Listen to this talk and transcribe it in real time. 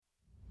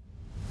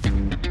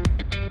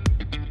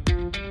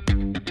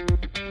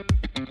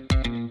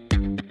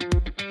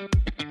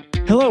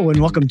Hello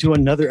and welcome to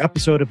another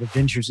episode of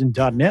Adventures in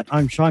 .NET.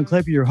 I'm Sean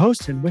Kleber, your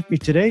host, and with me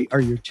today are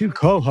your two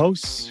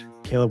co-hosts,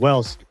 Caleb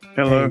Wells.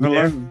 Hello.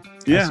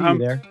 Yeah, I'm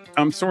there.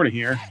 I'm sort of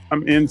here.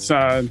 I'm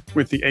inside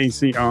with the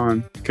AC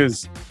on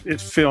because it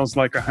feels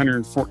like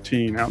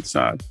 114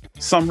 outside.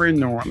 Summer in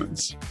New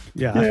Orleans.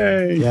 Yeah.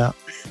 Yay. Yeah.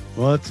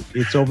 Well,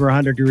 it's over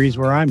 100 degrees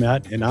where I'm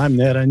at, and I'm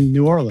not in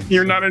New Orleans.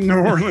 You're not in New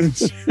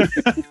Orleans.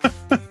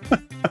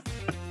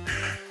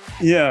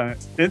 Yeah,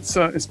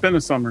 it's been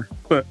a summer,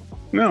 but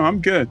no,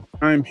 I'm good.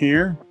 I'm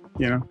here.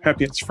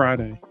 Happy it's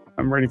Friday.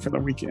 I'm ready for the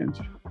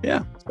weekend.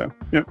 Yeah. So,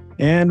 yep.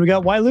 And we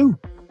got Wai-Lu.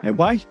 Hey,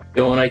 Wai.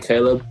 Doing all right,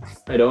 Caleb.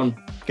 How you doing?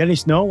 Got any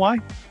snow, Wai?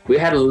 We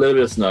had a little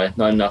bit of snow,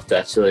 not enough to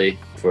actually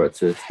for it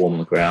to form on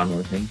the ground or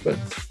anything, but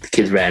the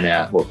kids ran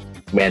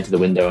to the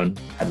window and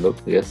had a look,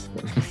 I guess.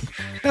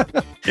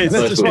 It's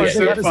That's as far as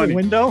so that is funny. the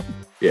window?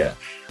 Yeah.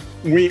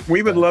 We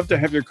would love to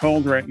have your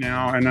cold right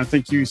now, and I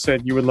think you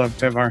said you would love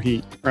to have our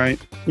heat, right?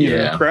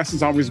 Yeah. Grass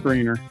is always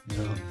greener.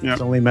 No, Yep.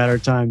 It's only a matter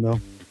of time, though.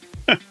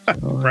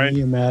 Right.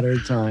 Only a matter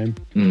of time.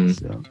 Mm.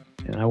 So,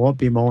 and I won't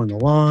be mowing the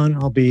lawn.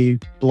 I'll be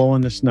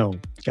blowing the snow.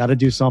 Got to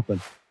do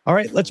something. All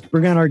right, let's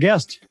bring on our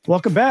guest.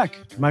 Welcome back,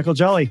 Michael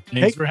Jolly.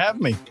 Thanks for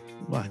having me.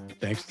 Well,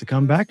 thanks to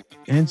come back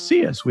and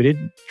see us. We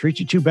didn't treat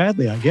you too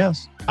badly, I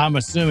guess. I'm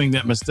assuming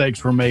that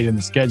mistakes were made in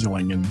the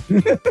scheduling.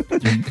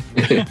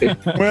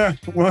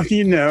 Well,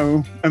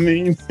 I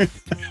mean,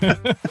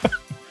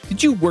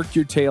 Did you work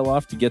your tail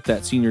off to get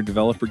that senior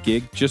developer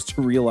gig just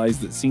to realize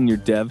that senior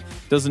dev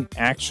doesn't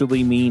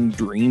actually mean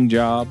dream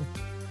job?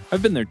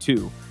 I've been there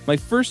too. My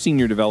first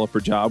senior developer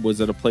job was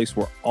at a place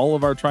where all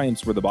of our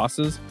triumphs were the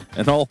bosses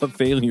and all the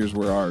failures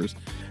were ours.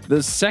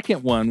 The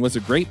second one was a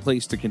great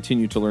place to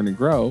continue to learn and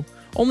grow,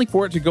 only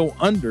for it to go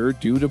under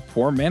due to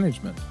poor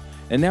management.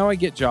 And now I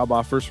get job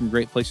offers from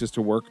great places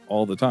to work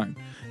all the time.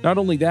 Not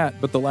only that,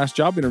 but the last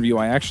job interview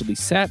I actually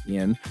sat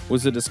in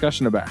was a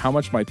discussion about how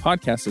much my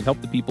podcast had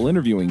helped the people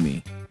interviewing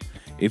me.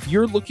 If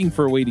you're looking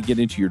for a way to get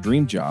into your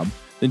dream job,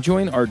 then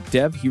join our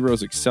Dev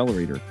Heroes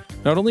Accelerator.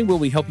 Not only will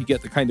we help you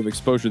get the kind of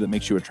exposure that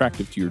makes you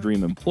attractive to your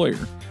dream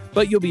employer,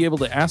 but you'll be able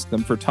to ask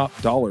them for top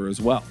dollar as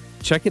well.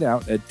 Check it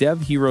out at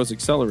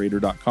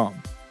devheroesaccelerator.com.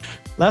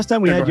 Last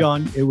time we had you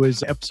on, it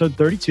was episode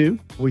 32.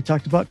 We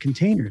talked about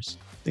containers,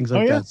 things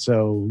like that.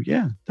 So,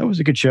 yeah, that was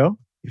a good show.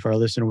 If our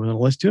listener want to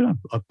listen to it,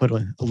 I'll put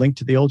a link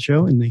to the old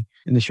show in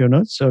the show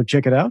notes. So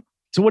check it out.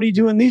 So what are you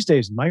doing these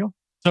days, Michael?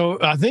 So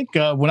I think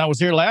when I was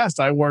here last,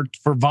 I worked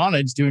for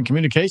Vonage doing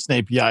communication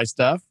API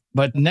stuff.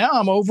 But now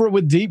I'm over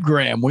with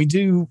DeepGram. We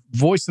do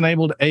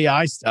voice-enabled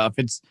AI stuff.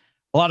 It's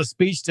a lot of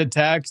speech to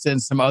text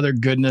and some other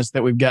goodness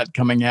that we've got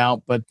coming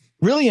out, but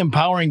really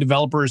empowering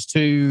developers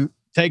to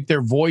take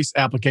their voice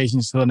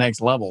applications to the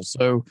next level.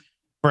 So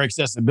for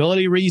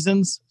accessibility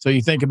reasons, so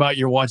you think about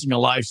you're watching a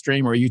live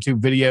stream or a YouTube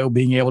video,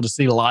 being able to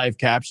see live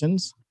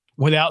captions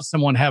without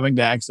someone having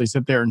to actually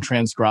sit there and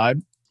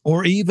transcribe,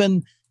 or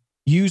even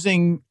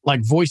using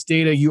like voice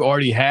data you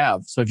already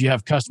have. So if you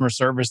have customer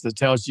service that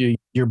tells you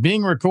you're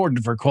being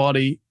recorded for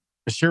quality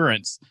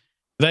assurance,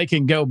 they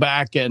can go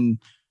back and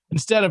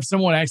instead of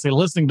someone actually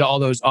listening to all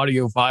those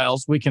audio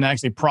files, we can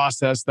actually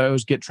process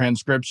those, get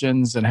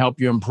transcriptions, and help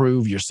you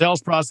improve your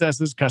sales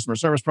processes, customer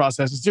service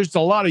processes. There's a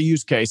lot of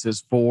use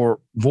cases for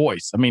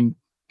voice. I mean,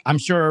 I'm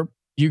sure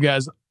you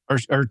guys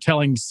are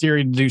telling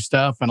Siri to do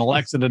stuff and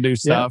Alexa to do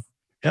stuff.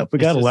 Yep, we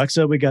got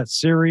Alexa, we got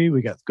Siri,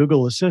 we got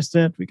Google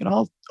Assistant, we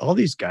got all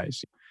these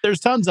guys. There's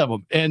tons of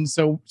them. And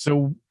so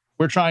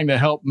we're trying to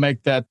help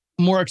make that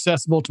more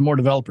accessible to more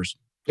developers.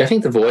 I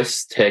think the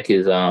voice tech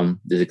is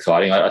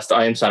exciting. I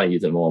am starting to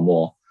use it more and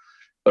more.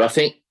 But I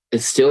think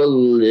it's still a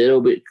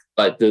little bit,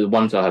 like the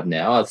ones I have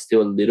now are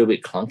still a little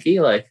bit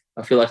clunky. Like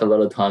I feel like a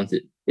lot of times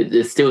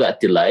there's still that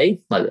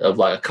delay of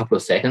a couple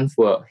of seconds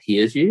where it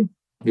hears you.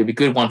 It'd be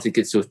good once it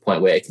gets to a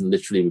point where it can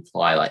literally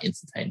reply like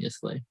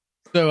instantaneously.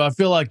 So I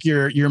feel like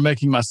you're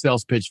making my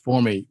sales pitch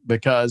for me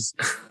because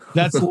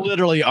that's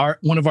literally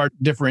one of our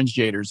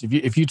differentiators.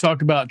 If you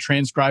talk about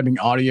transcribing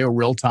audio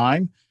real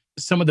time,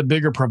 some of the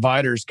bigger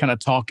providers kind of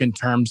talk in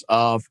terms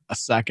of a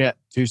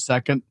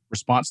 2-second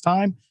response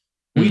time.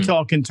 We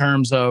talk in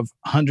terms of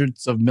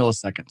hundreds of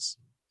milliseconds,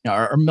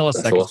 or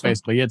milliseconds. Awesome.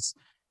 Basically. It's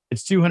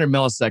 200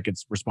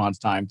 milliseconds response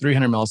time,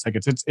 300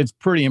 milliseconds. It's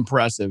pretty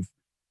impressive,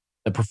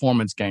 the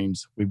performance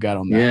gains we've got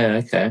on that.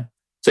 Yeah. Okay.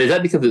 So is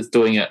that because it's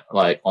doing it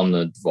like on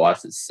the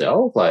device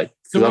itself? Like,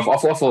 I thought,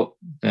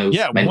 one of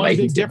the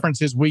big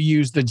differences we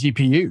use the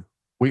GPU.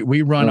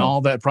 We run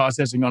all that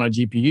processing on a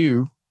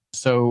GPU,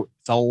 so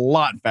it's a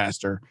lot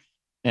faster.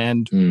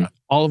 And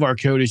all of our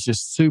code is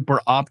just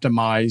super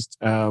optimized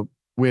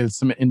with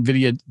some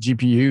NVIDIA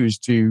GPUs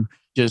to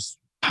just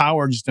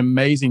power just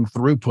amazing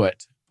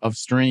throughput of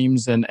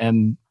streams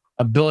and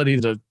ability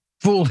to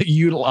fully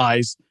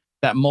utilize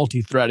that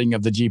multi-threading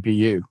of the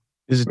GPU.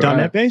 Is it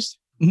 .NET based?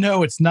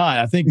 No, it's not.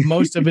 I think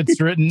most of it's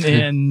written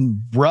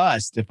in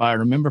Rust, if I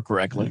remember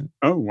correctly.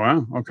 Oh,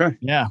 wow. Okay.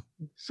 Yeah.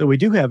 So we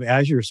do have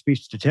Azure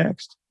Speech to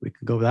Text. We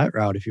could go that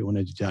route if you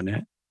wanted to do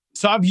 .NET.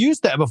 So I've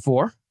used that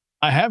before.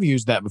 I have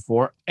used that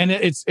before. And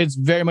it's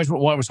very much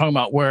what I was talking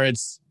about, where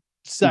it's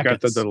seconds. You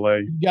got the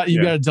delay.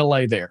 You got a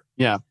delay there.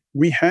 Yeah.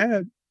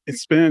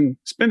 It's been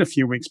a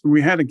few weeks, but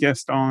we had a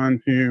guest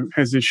on who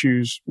has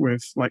issues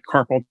with like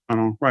carpal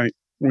tunnel, right?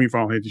 We've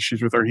all had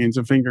issues with our hands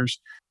and fingers.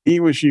 He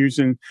was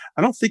using,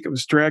 I don't think it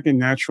was Dragon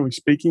Naturally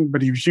Speaking,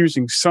 but he was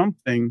using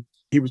something.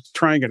 He was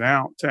trying it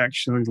out to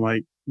actually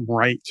like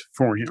write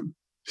for him.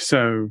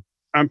 So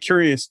I'm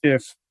curious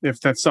if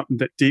that's something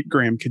that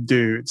DeepGram could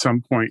do at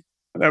some point.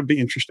 That would be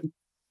interesting.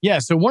 Yeah.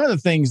 So one of the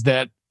things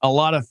that a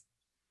lot of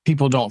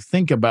people don't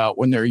think about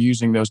when they're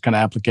using those kind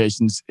of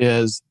applications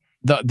is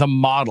the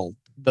model,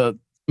 the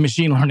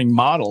machine learning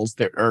models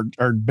that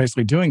are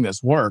basically doing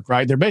this work,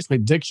 right? They're basically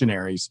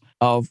dictionaries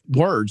of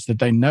words that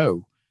they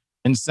know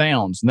and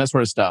sounds and that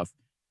sort of stuff.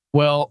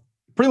 Well,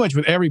 pretty much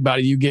with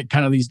everybody, you get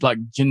kind of these like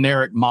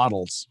generic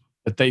models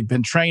that they've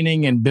been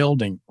training and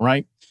building,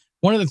 right?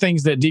 One of the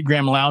things that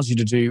DeepGram allows you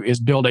to do is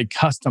build a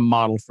custom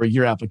model for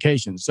your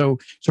application. So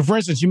for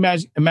instance, you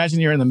imagine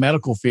you're in the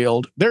medical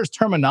field. There's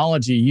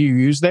terminology you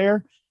use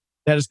there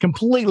that is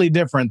completely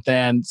different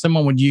than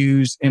someone would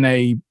use in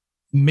a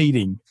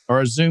meeting or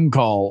a Zoom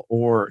call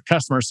or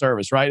customer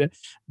service, right?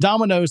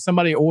 Domino's,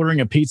 somebody ordering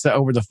a pizza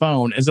over the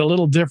phone is a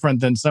little different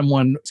than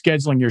someone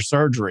scheduling your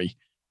surgery.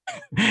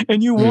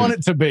 And you want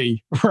it to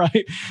be,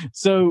 right?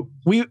 So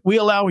we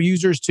allow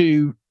users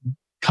to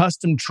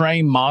custom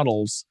train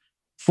models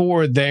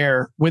with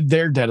their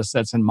data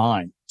sets in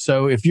mind.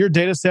 So if your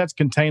data sets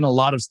contain a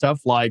lot of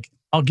stuff like,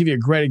 I'll give you a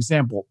great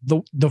example.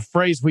 The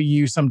phrase we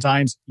use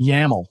sometimes,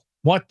 YAML.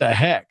 What the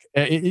heck?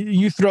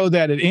 You throw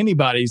that at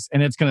anybody's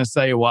and it's going to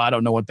say, well, I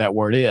don't know what that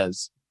word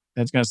is.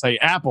 It's going to say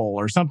Apple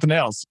or something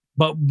else.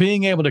 But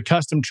being able to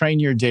custom train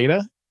your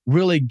data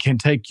really can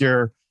take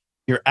your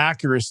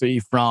accuracy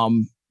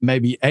from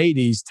maybe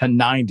 80s to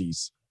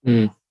 90s.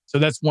 So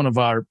that's one of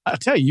I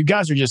tell you, you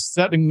guys are just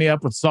setting me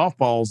up with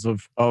softballs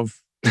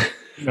of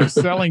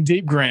selling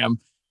DeepGram.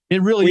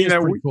 It really is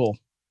pretty cool.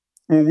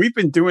 Well, we've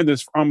been doing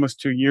this for almost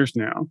 2 years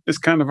now. It's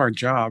kind of our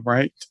job,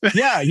 right?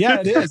 Yeah,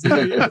 it is.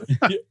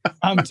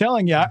 I'm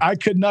telling you, I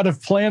could not have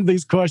planned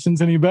these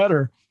questions any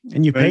better.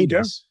 And you paid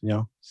us,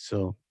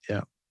 so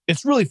yeah.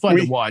 It's really fun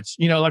to watch.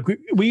 Like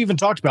we even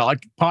talked about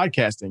like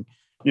podcasting.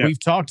 Yeah. We've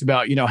talked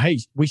about, hey,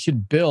 we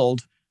should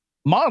build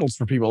models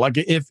for people. Like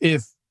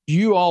if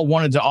you all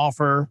wanted to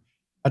offer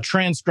a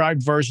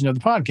transcribed version of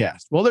the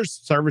podcast, well, there's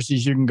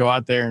services you can go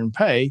out there and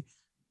pay.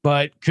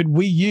 But could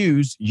we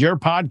use your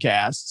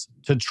podcasts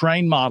to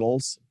train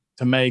models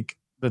to make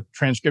the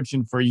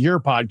transcription for your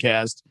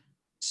podcast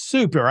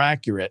super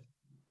accurate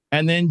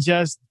and then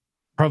just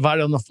provide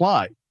it on the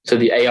fly? So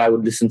the AI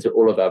would listen to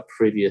all of our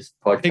previous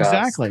podcasts.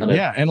 Exactly.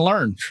 Yeah. And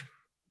learn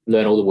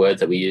all the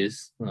words that we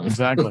use.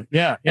 Exactly.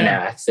 Yeah. And our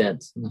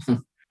accents.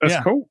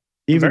 That's cool.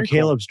 Even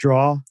Caleb's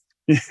draw.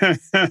 Yeah.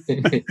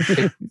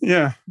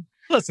 Yeah.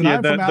 Listen,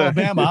 I'm from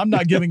Alabama. I'm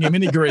not giving him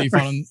any grief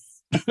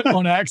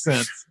on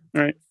accents.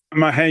 Right.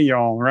 My hey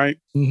y'all, right?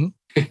 Mm-hmm.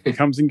 It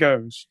comes and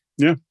goes.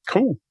 Yeah,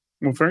 cool.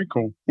 Well, very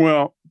cool.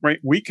 Well, right,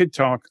 we could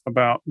talk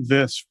about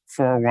this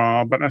for a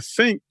while, but I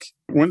think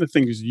one of the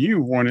things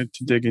you wanted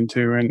to dig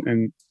into,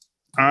 and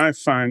I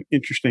find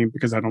interesting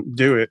because I don't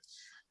do it,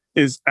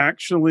 is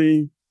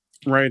actually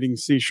writing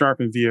C#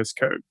 and VS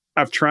Code.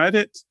 I've tried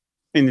it,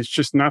 and it's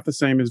just not the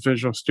same as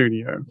Visual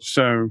Studio.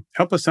 So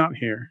help us out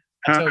here.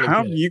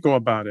 How do you go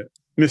about it,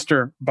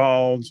 Mr.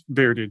 Bald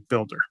Bearded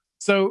Builder?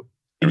 So,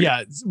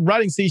 yeah,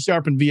 writing C#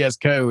 and VS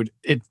Code,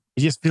 it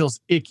just feels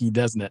icky,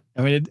 doesn't it?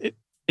 I mean,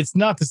 it's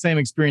not the same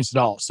experience at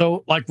all.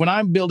 So, like when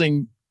I'm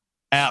building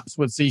apps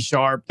with C#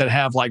 that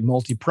have like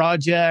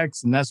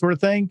multi-projects and that sort of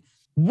thing,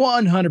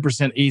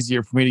 100%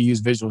 easier for me to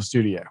use Visual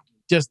Studio.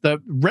 Just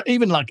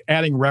even like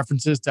adding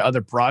references to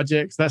other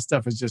projects, that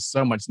stuff is just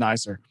so much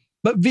nicer.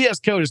 But VS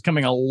Code is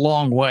coming a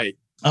long way.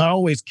 I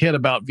always kid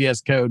about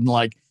VS Code and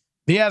like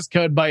VS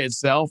Code by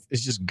itself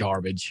is just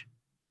garbage.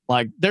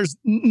 Like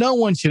no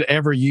one should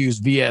ever use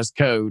VS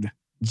Code,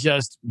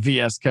 just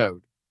VS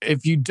Code.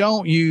 If you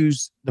don't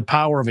use the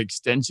power of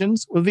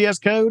extensions with VS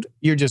Code,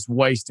 you're just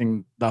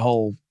wasting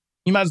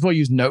you might as well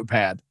use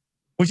Notepad,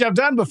 which I've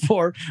done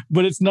before,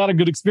 but it's not a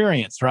good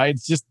experience, right?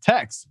 It's just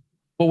text.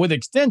 But with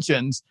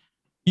extensions,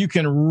 you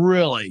can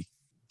really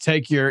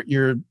take your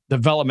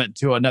development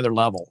to another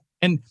level.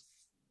 And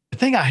the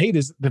thing I hate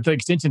is that the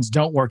extensions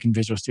don't work in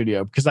Visual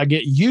Studio because I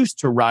get used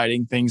to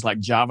writing things like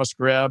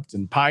JavaScript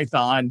and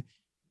Python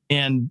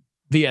in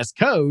VS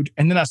Code,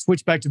 and then I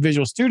switch back to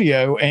Visual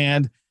Studio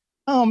and,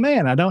 oh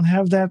man, I don't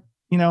have that,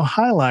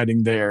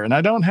 highlighting there, and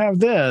I don't have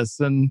this,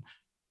 and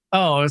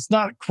it's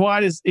not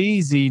quite as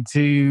easy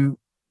to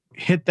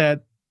hit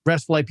that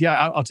RESTful API.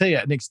 I'll tell you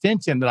an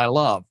extension that I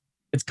love.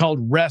 It's called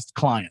REST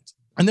Client.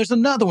 And there's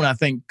another one I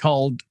think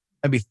called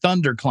maybe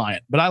Thunder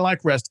Client, but I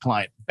like REST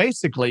Client.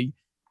 Basically,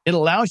 it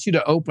allows you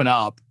to open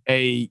up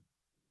a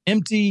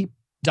empty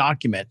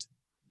document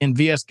in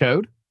VS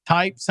Code,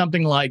 type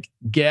something like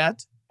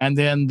get, and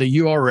then the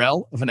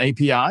URL of an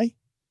API,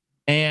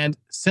 and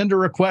send a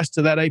request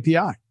to that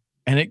API.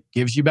 And it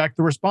gives you back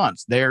the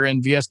response there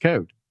in VS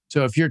Code.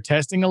 So if you're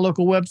testing a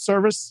local web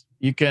service,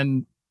 you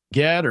can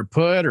get or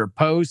put or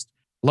post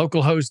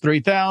localhost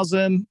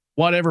 3000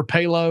 whatever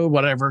payload,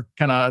 whatever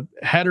kind of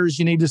headers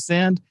you need to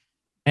send.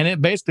 And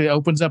it basically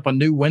opens up a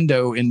new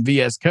window in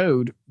VS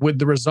Code with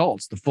the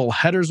results, the full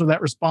headers of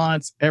that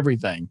response,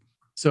 everything.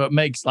 So it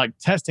makes like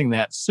testing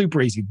that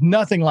super easy.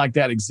 Nothing like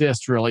that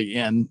exists really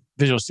in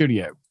Visual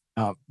Studio.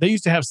 They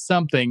used to have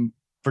something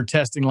for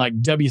testing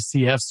like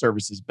WCF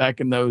services back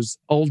in those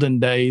olden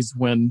days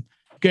when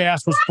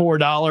gas was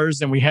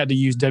 $4 and we had to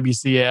use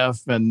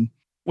WCF. And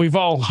we've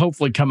all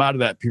hopefully come out of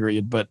that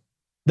period, but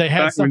they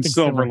had back something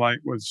when Silverlight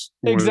was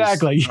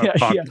exactly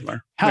popular. Yeah.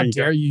 How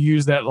dare you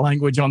use that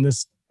language on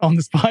this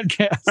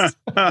podcast?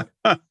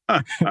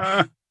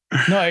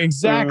 No,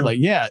 exactly.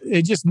 Yeah.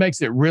 It just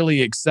makes it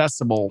really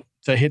accessible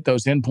to hit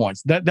those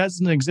endpoints. That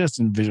doesn't exist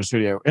in Visual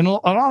Studio. And a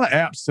lot of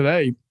apps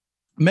today,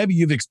 maybe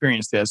you've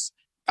experienced this.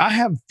 I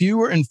have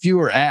fewer and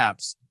fewer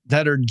apps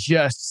that are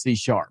just C#.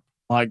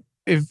 Like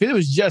if it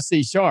was just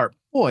C#,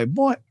 boy,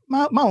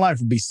 my life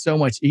would be so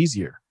much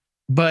easier.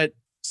 But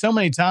so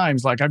many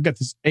times, like I've got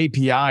this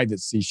API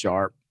that's C#,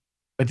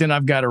 but then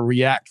I've got a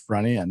React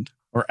front end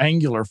or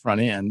Angular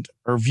front end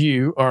or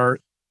Vue or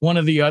one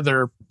of the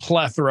other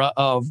plethora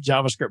of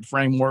JavaScript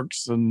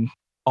frameworks and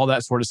all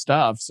that sort of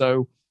stuff.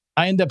 So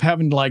I end up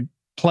having to like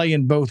play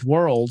in both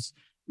worlds.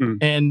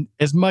 And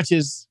as much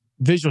as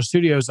Visual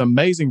Studio is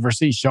amazing for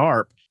C#,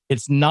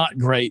 it's not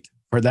great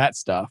for that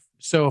stuff.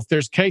 So if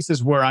there's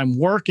cases where I'm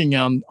working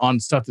on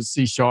stuff that's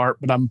C#,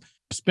 but I'm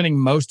spending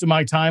most of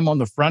my time on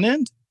the front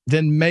end,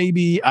 then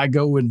maybe I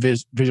go in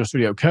Visual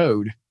Studio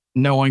Code,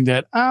 knowing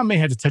that I may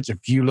have to touch a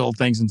few little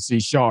things in C#,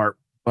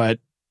 but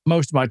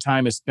most of my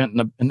time is spent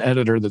in an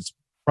editor that's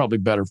probably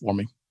better for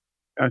me.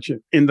 Gotcha.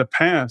 In the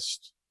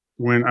past,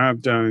 when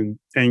I've done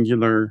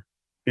Angular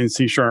in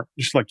C#,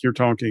 just like you're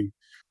talking,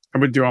 I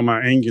would do all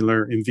my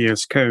Angular in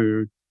VS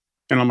Code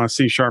and on my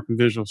C# in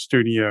Visual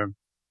Studio.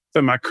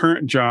 But my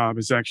current job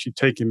is actually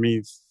taking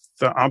me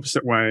the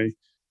opposite way.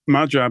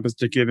 My job is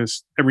to get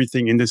us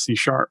everything into C#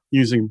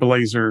 using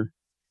Blazor.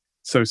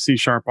 So C#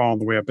 all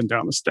the way up and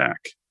down the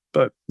stack.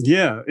 But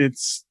yeah,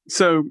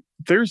 so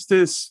there's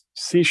this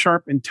C#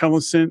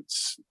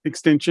 IntelliSense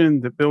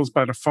extension that builds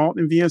by default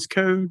in VS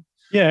Code.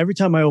 Yeah, every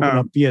time I open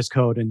up VS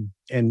Code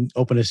and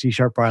open a C#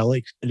 file,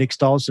 it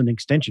installs an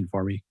extension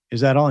for me.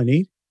 Is that all I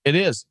need? It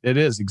is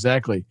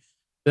exactly.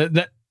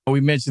 That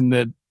we mentioned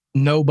that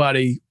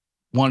nobody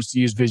wants to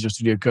use Visual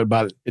Studio Code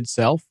by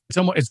itself.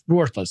 It's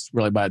worthless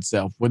really by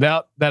itself.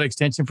 Without that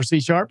extension for C#,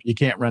 you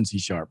can't run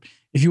C#.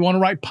 If you want to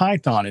write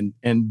Python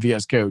in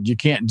VS Code, you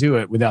can't do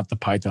it without the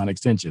Python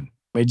extension.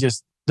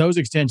 Those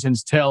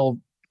extensions tell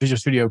Visual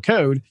Studio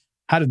Code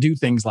how to do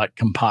things like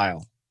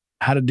compile,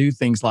 how to do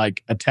things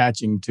like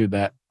attaching to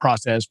that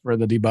process for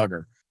the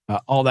debugger,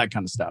 all that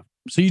kind of stuff.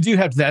 So you do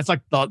have to. That's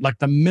like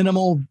the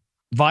minimal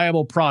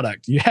viable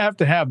product. You have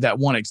to have that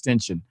one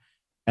extension,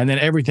 and then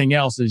everything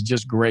else is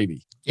just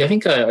gravy. Yeah, I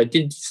think I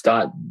did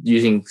start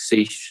using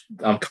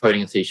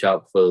coding in C#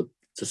 for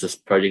just this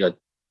project I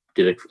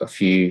did a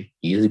few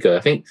years ago. I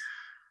think,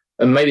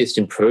 and maybe it's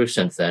improved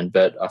since then,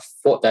 but I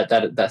thought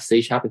that C#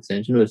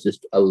 extension was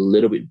just a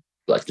little bit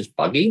like just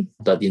buggy.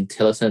 That the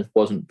IntelliSense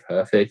wasn't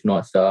perfect and all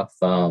that stuff.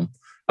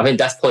 I think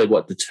that's probably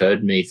what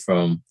deterred me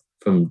from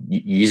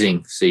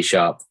using C#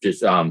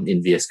 just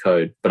in VS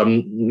Code. But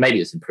maybe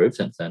it's improved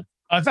since then.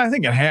 I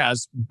think it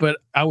has,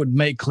 but I would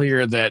make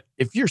clear that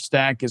if your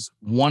stack is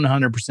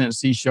 100%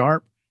 C#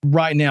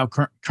 right now,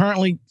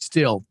 currently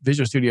still,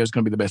 Visual Studio is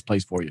going to be the best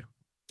place for you.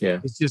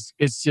 Yeah.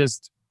 It's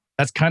just,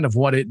 that's kind of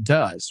what it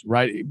does,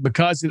 right?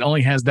 Because it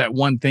only has that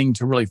one thing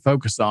to really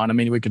focus on. I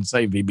mean, we can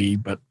say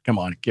VB, but come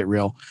on, get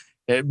real.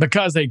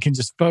 Because they can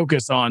just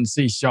focus on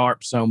C#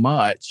 so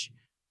much,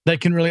 they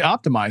can really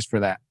optimize for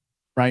that,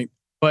 right?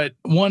 But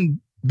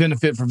one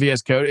benefit for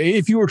VS Code,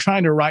 if you were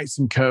trying to write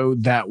some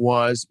code that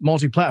was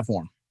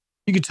multi-platform,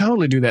 you could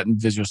totally do that in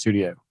Visual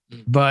Studio.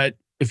 But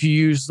if you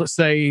use, let's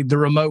say, the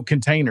remote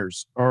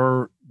containers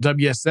or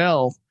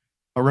WSL,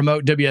 a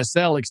remote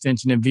WSL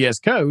extension in VS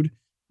Code,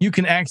 you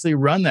can actually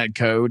run that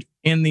code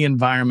in the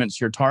environments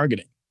you're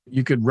targeting.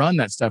 You could run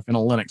that stuff in a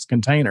Linux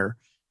container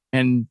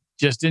and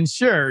just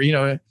ensure,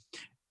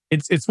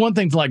 it's one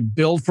thing to like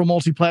build for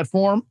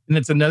multi-platform, and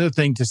it's another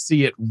thing to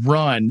see it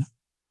run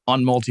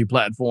on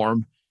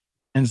multi-platform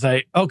and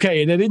say,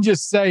 okay, they didn't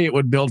just say it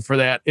would build for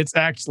that. It's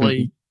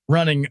actually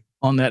running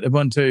on that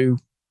Ubuntu.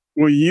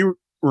 Well, you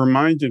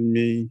reminded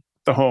me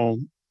the whole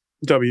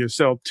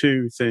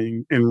WSL2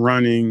 thing and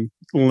running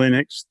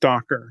Linux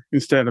Docker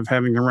instead of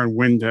having to run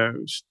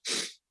Windows.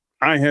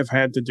 I have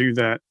had to do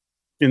that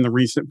in the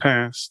recent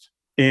past.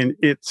 And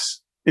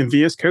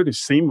VS Code is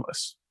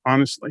seamless,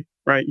 honestly,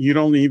 right? You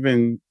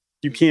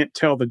can't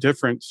tell the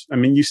difference. I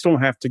mean, you still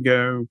have to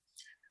go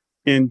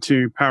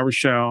into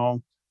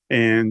PowerShell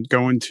and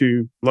go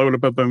into load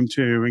up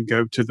Ubuntu and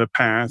go to the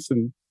path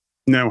and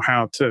know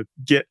how to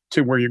get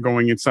to where you're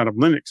going inside of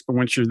Linux. But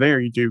once you're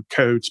there, you do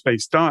code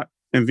space dot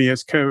and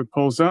VS Code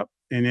pulls up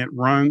and it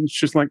runs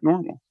just like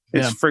normal.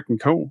 It's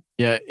freaking cool.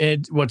 Yeah.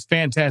 What's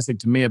fantastic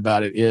to me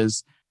about it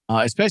is,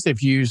 especially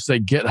if you use, say,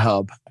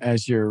 GitHub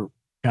as your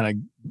kind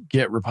of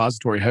Git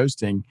repository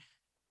hosting,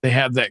 they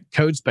have that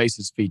code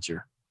spaces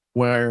feature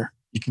where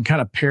you can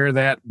kind of pair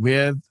that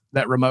with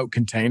that remote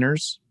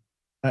containers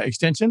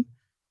extension.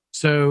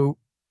 So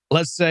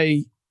let's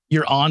say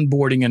you're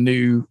onboarding a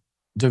new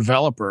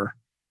developer,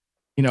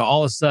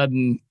 all of a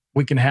sudden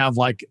we can have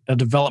like a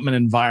development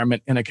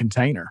environment in a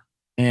container.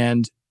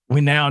 And we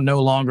now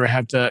no longer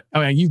have to,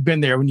 you've been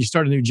there when you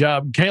start a new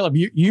job. Caleb,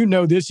 you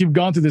know this, you've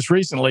gone through this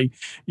recently.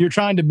 You're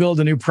trying to build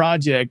a new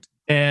project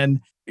and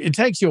it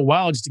takes you a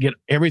while just to get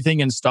everything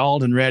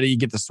installed and ready,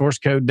 get the source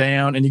code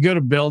down, and you go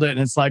to build it and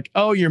it's like,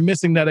 oh, you're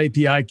missing that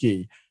API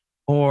key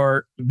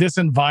or this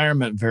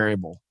environment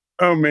variable.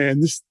 Oh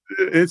man,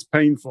 it's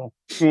painful.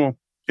 Well,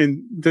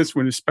 and this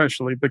one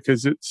especially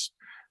because it's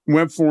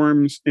web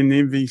forms in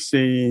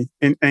MVC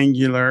and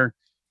Angular,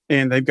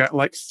 and they've got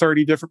like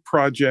 30 different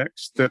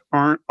projects that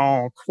aren't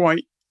all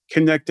quite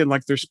connected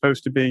like they're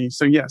supposed to be.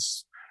 So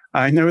yes,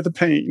 I know the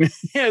pain.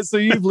 Yeah, so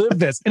you've lived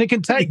this. And it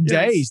can take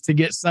days to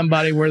get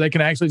somebody where they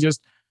can actually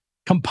just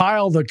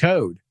compile the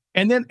code.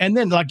 And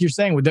then like you're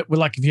saying, with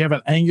like if you have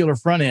an Angular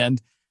front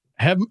end,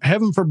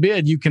 heaven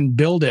forbid you can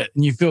build it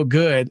and you feel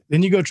good.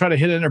 Then you go try to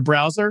hit it in a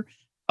browser.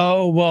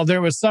 Oh, well,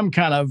 there was some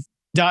kind of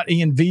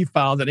 .env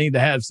file that needed to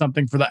have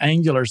something for the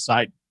Angular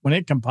site when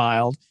it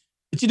compiled,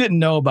 but you didn't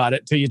know about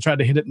it till you tried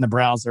to hit it in the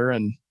browser.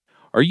 And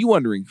are you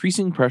under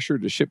increasing pressure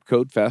to ship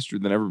code faster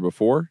than ever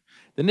before?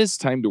 Then it's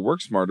time to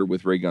work smarter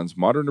with Raygun's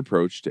modern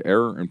approach to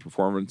error and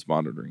performance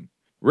monitoring.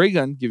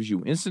 Raygun gives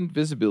you instant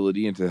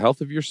visibility into the health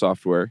of your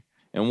software,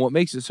 and what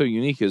makes it so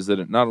unique is that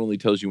it not only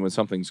tells you when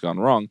something's gone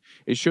wrong,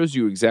 it shows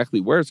you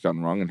exactly where it's gone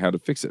wrong and how to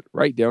fix it,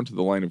 right down to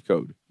the line of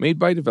code. Made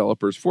by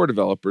developers for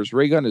developers,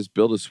 Raygun has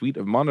built a suite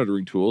of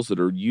monitoring tools that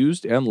are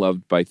used and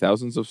loved by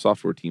thousands of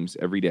software teams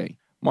every day.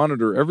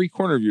 Monitor every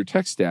corner of your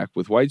tech stack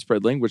with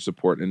widespread language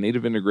support and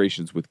native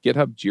integrations with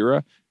GitHub,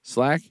 Jira,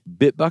 Slack,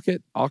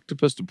 Bitbucket,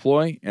 Octopus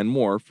Deploy, and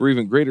more for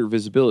even greater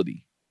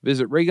visibility.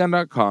 Visit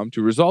Raygun.com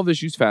to resolve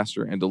issues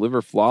faster and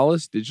deliver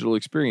flawless digital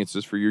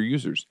experiences for your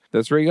users.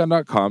 That's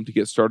Raygun.com to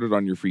get started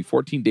on your free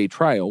 14-day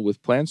trial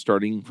with plans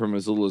starting from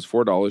as little as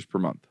 $4 per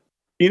month.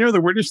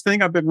 The weirdest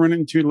thing I've been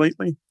running into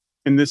lately,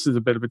 and this is a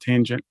bit of a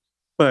tangent,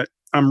 but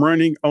I'm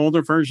running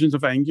older versions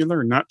of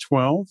Angular, not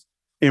 12.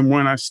 And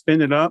when I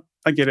spin it up,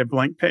 I get a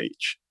blank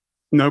page.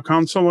 No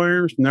console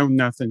errors, no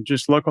nothing,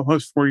 just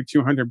localhost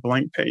 4200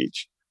 blank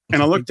page.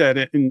 And I looked at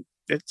it and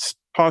it's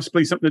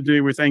possibly something to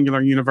do with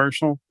Angular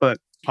Universal, but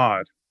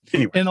odd.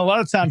 Anyway. And a lot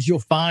of times you'll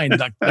find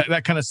like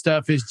that kind of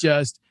stuff is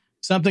just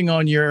something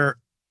in your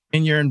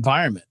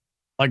environment.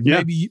 Like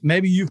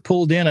maybe you've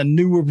pulled in a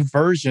newer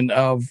version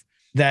of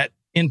that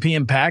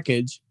NPM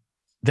package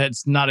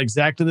that's not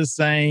exactly the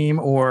same,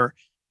 or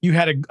you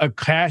had a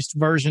cached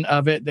version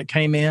of it that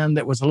came in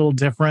that was a little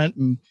different.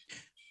 And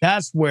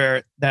that's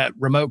where that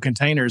remote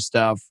container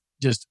stuff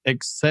just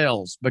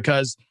excels,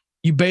 because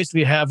you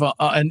basically have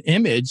an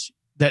image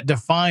that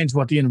defines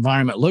what the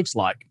environment looks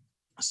like.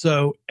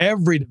 So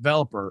every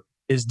developer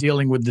is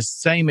dealing with the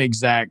same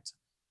exact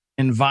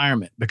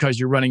environment because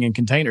you're running in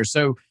containers.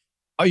 So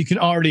you can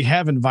already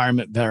have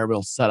environment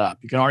variables set up.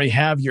 You can already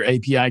have your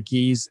API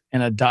keys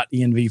in a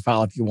 .env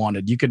file if you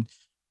wanted. You could,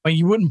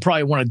 you wouldn't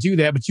probably want to do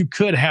that, but you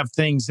could have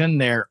things in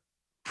there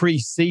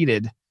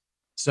pre-seeded.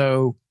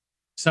 So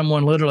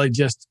someone literally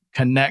just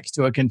connects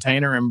to a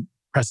container and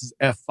presses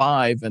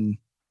F5 and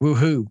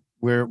woohoo,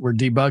 we're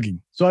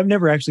debugging. So I've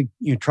never actually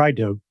tried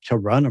to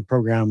run a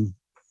program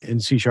in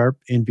C#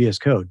 in VS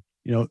Code.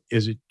 Can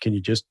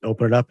you just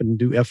open it up and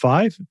do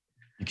F5?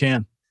 You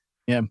can.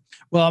 Yeah.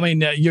 Well,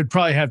 you'd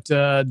probably have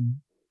to,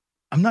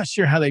 I'm not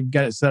sure how they've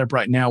got it set up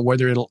right now,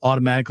 whether it'll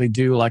automatically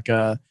do like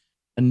a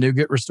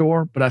NuGet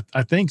restore, but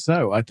I think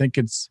so. I think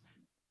that's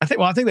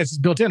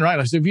just built in,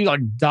 right? So if you like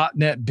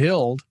 .NET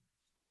build,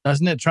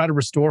 doesn't it try to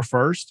restore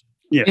first?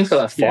 Yes. I think for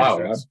that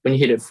file, right? When you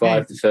hit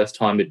F5 the first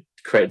time, it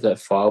creates that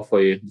file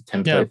for you, the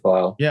template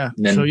file. Yeah.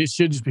 So it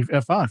should just be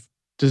F5.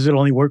 Does it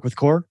only work with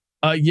core?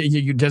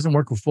 It doesn't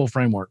work with full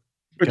framework.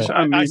 Which,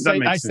 I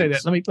say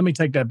that. Let me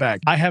take that back.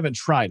 I haven't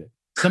tried it.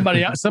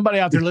 Somebody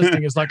out there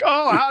listening is like,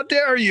 "Oh, how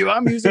dare you?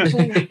 I'm using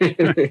full."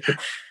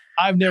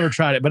 I've never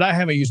tried it, but I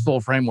haven't used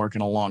full framework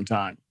in a long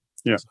time.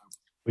 Yeah. So,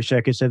 wish I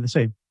could say the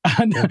same.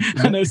 I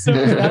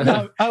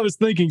know. I was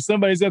thinking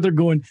somebody's out there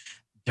going,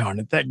 "Darn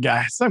it, that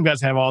guy." Some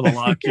guys have all the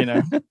luck,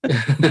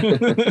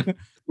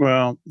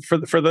 Well,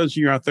 for those of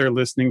you out there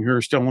listening who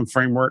are still in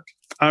framework,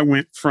 I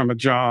went from a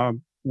job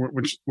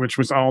which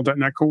was all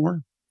 .NET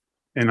Core,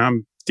 and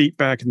I'm deep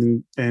back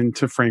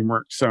into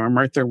framework. So I'm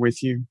right there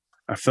with you.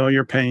 I feel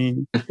your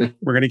pain.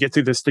 We're going to get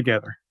through this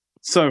together.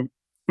 So,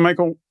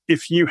 Michael,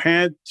 if you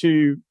had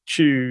to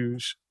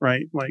choose,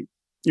 right, like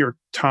your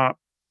top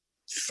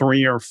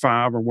 3 or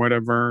 5 or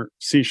whatever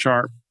C#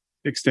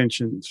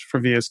 extensions for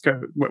VS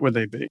Code, what would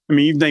they be?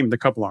 You've named a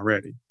couple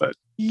already, but.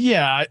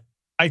 Yeah,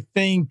 I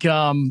think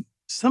some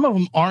of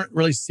them aren't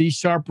really C#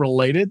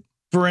 related.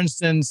 For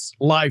instance,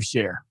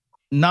 LiveShare,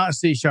 not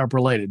C#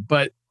 related,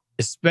 but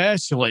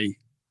especially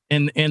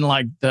in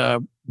like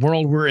the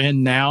world we're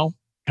in now,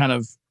 kind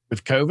of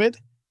with COVID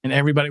and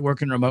everybody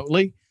working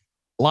remotely,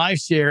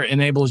 LiveShare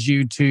enables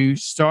you to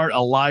start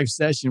a live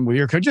session with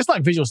your code, just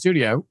like Visual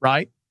Studio,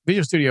 right?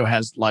 Visual Studio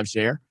has live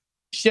share.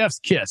 Chef's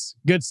Kiss,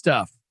 good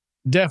stuff.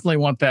 Definitely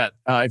want that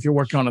if you're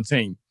working on a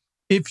team.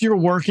 If you're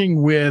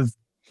working with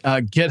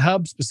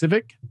GitHub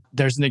specific,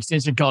 there's an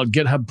extension called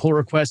GitHub Pull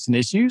Requests and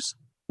Issues,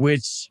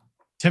 which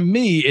to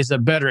me is a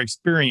better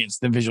experience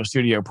than Visual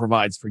Studio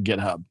provides for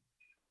GitHub.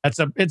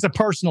 It's a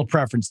personal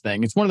preference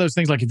thing. It's one of those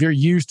things like if you're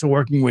used to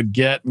working with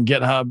Git and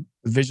GitHub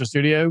with Visual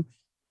Studio,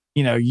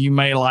 you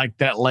may like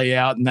that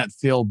layout and that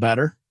feel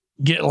better.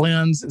 Git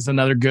Lens is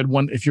another good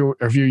one if you're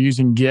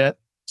using Git.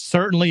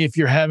 Certainly, if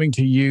you're having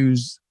to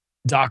use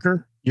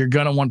Docker, you're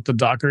going to want the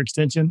Docker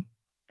extension.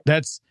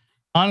 That's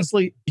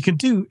honestly, you can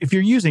do, if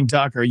you're using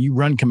Docker, you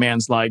run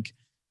commands like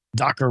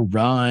Docker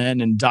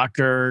run and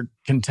Docker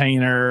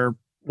container,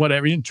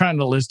 whatever. You're trying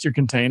to list your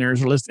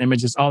containers or list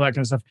images, all that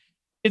kind of stuff.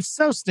 It's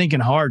so stinking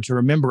hard to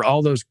remember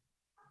all those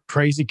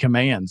crazy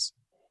commands.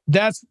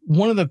 That's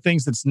one of the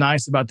things that's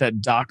nice about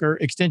that Docker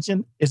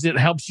extension is it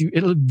helps you,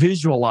 it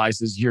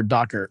visualizes your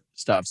Docker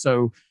stuff.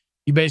 So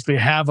you basically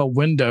have a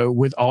window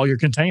with all your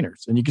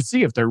containers and you can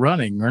see if they're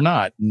running or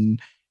not. And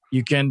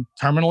you can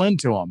terminal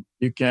into them.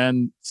 You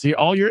can see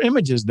all your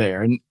images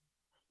there and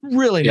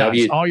really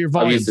nice. All your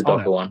volumes. I've used the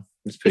Docker one.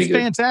 It's pretty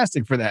good.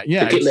 Fantastic for that.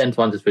 Yeah. The Git Lens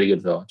one is pretty good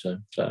as well.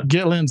 So.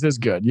 Git Lens is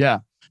good. Yeah.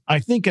 I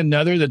think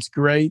another that's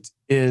great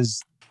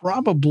is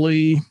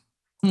probably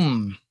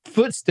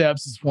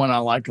Footsteps is one I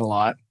like a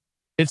lot.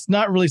 It's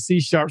not really C#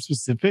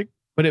 specific,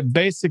 but it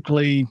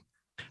basically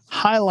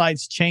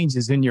highlights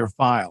changes in your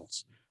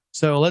files.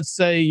 So let's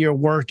say you're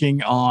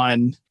working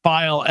on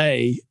file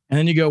A, and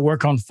then you go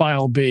work on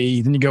file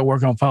B, then you go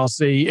work on file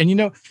C.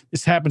 And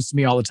this happens to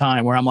me all the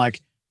time where I'm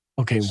like,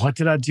 okay, what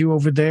did I do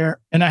over there?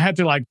 And I have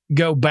to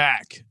go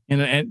back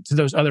and to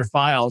those other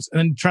files and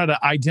then try to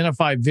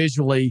identify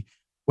visually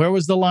where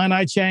was the line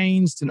I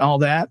changed and all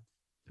that.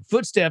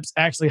 Footsteps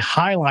actually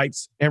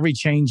highlights every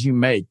change you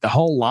make, the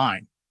whole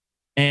line.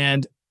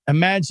 And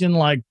imagine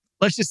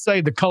let's just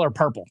say the color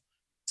purple.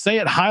 Say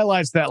it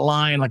highlights that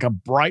line like a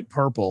bright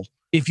purple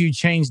if you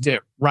changed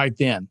it right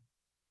then.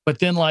 But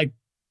then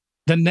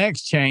the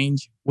next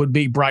change would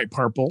be bright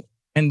purple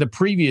and the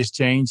previous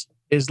change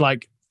is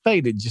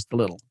faded just a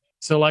little.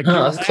 So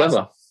that's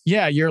clever.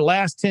 Yeah, your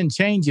last 10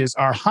 changes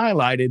are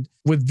highlighted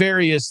with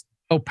various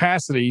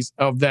opacities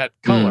of that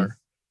color.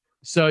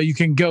 So you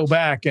can go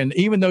back and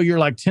even though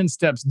you're 10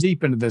 steps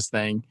deep into this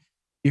thing,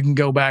 you can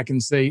go back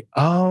and say,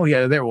 oh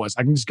yeah, there it was.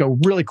 I can just go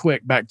really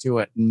quick back to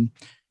it. And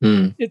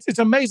it's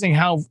amazing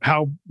how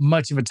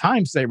much of a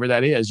time saver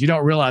that is. You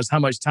don't realize how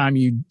much time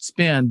you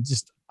spend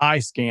just eye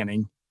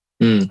scanning.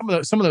 Some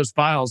of those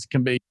files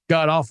can be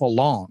god awful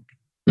long.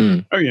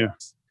 Oh yeah.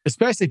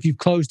 Especially if you've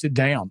closed it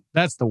down.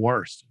 That's the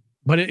worst.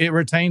 But it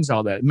retains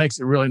all that. It makes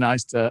it really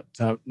nice to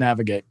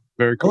navigate.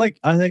 Very cool.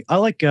 I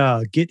like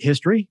Git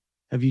History.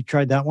 Have you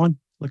tried that one?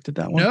 Looked at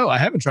that one? No, I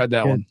haven't tried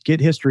that one. Git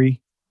History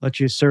lets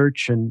you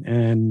search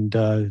and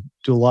do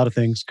a lot of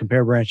things,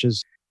 compare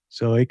branches.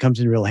 So it comes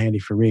in real handy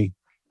for me.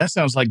 That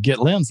sounds like Git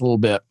Lens a little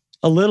bit.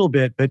 A little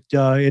bit, but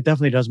it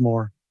definitely does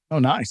more. Oh,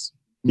 nice.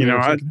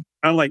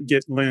 I like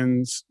Git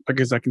Lens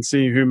because I can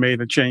see who made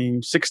a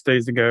change 6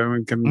 days ago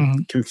and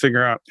can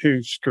figure out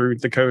who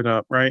screwed the code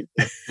up, right?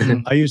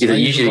 I use Is it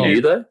usually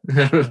you though?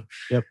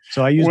 Yep.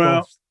 So I use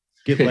both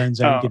Git Lens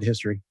and Git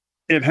History.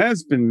 It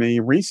has been me.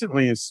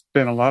 Recently, it's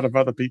been a lot of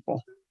other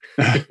people.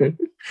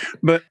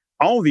 But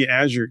all the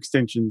Azure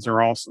extensions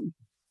are awesome.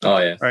 Oh,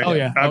 yeah. Right? Oh,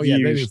 yeah. I've They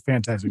do used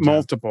fantastic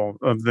multiple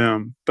of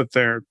them, but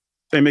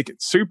they make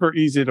it super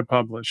easy to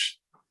publish,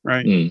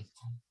 right?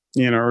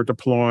 Or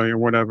deploy or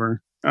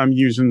whatever. I'm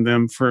using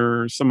them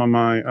for some of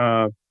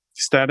my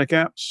static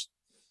apps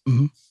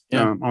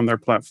on their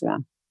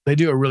platform. They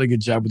do a really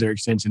good job with their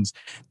extensions.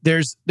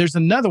 There's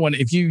another one.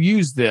 If you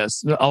use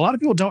this, a lot of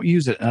people don't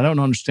use it. And I don't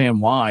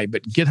understand why,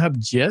 but GitHub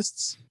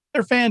Gists,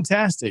 they're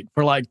fantastic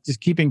for just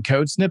keeping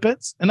code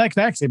snippets. And that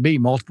can actually be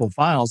multiple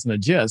files in a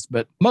gist,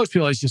 but most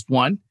people it's just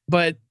one.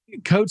 But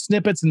code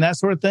snippets and that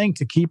sort of thing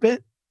to keep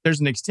it, there's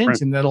an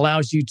extension that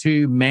allows you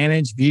to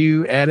manage,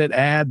 view, edit,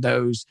 add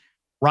those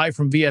right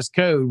from VS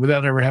Code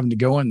without ever having to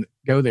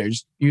go there.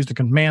 Just use the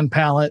command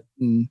palette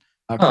and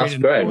that's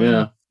great.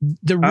 Yeah.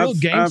 The real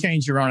game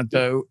changer on it,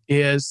 though,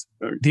 is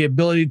the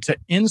ability to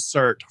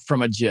insert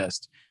from a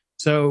gist.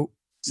 So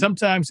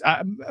sometimes,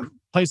 a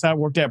place I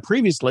worked at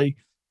previously,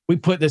 we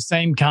put the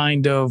same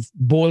kind of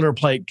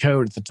boilerplate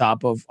code at the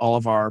top of all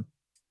of our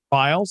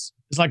files.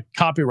 It's like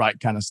copyright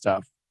kind of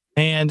stuff.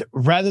 And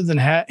rather than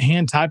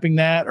hand typing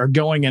that or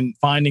going and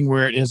finding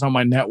where it is on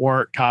my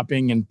network,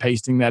 copying and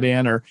pasting that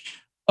in, or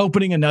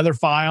opening another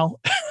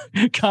file,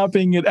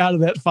 copying it out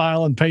of that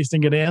file and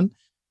pasting it in,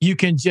 you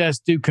can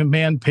just do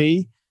Command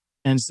P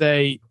and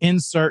say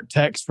insert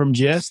text from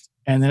gist,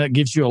 and then it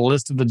gives you a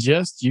list of the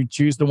gist. You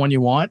choose the one you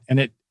want, and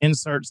it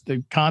inserts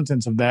the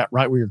contents of that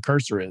right where your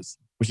cursor is,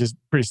 which is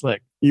pretty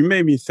slick. You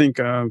made me think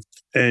of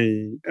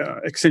a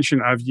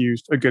extension I've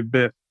used a good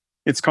bit.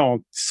 It's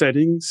called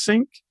Settings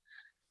Sync,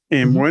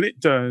 and what it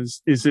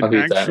does is it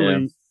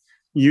actually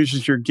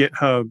uses your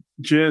GitHub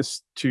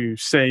gist to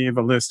save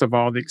a list of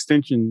all the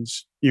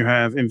extensions you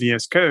have in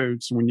VS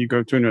Code. So when you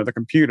go to another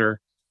computer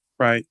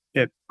right,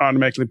 it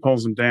automatically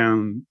pulls them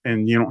down,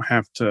 and you don't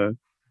have to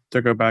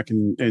go back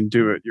and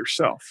do it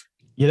yourself.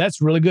 Yeah,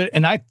 that's really good.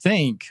 And I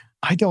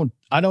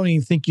don't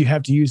even think you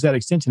have to use that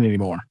extension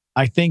anymore.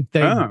 I think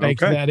they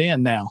baked that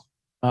in now.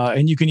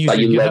 And you can use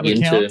your GitHub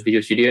account. Log into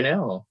Visual Studio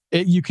now? Or?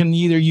 You can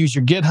either use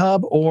your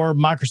GitHub or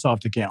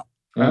Microsoft account.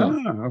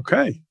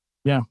 Okay.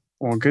 Yeah.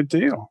 Well, good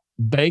deal.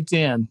 Baked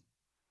in.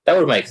 That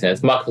would make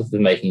sense. Microsoft is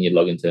making you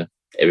log into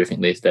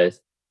everything these days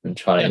and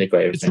trying to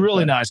integrate everything. It's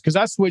really nice because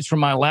I switched from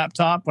my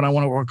laptop when I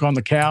want to work on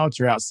the couch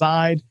or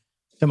outside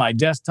to my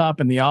desktop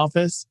in the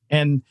office.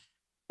 And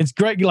it's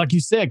great, like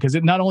you said, because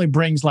it not only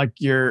brings like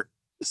your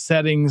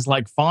settings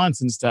like fonts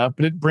and stuff,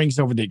 but it brings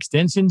over the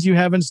extensions you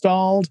have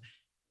installed.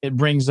 It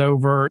brings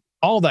over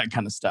all that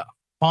kind of stuff.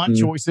 Font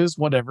choices,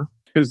 whatever.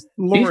 Because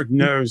Lord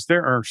knows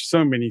there are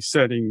so many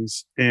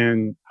settings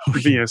in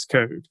VS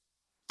Code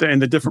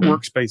and the different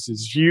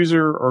workspaces,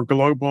 user or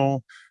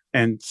global,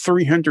 and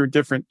 300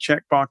 different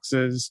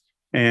checkboxes,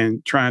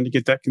 and trying to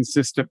get that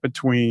consistent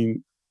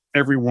between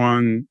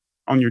everyone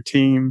on your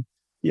team.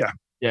 Yeah.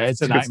 Yeah,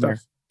 it's a nightmare.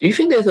 Stuff. Do you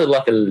think there's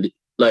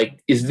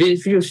is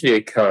Visual Studio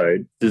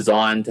Code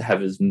designed to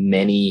have as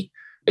many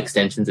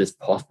extensions as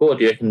possible, or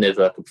do you reckon there's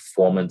like a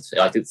performance,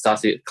 like it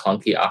starts to get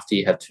clunky after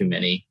you have too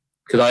many?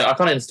 Because I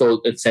can't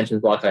install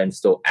extensions like I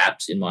install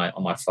apps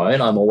on my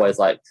phone. I'm always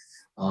like,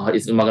 am I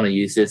going to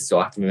use this? So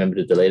I have to remember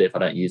to delete it if I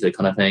don't use it,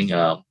 kind of thing.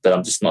 But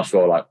I'm just not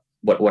sure like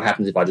what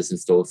happens if I just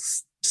install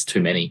just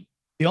too many.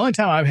 The only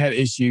time I've had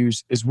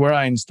issues is where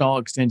I install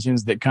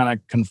extensions that kind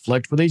of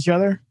conflict with each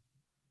other.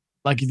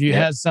 Like if you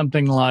had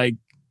something like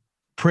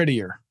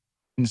Prettier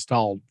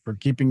installed for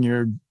keeping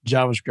your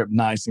JavaScript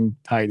nice and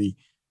tidy,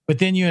 but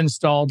then you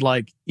installed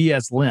like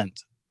ESLint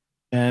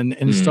and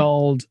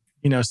installed,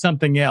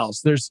 something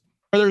else. There's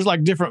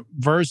like different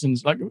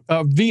versions, like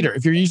Viter.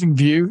 If you're using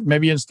Vue,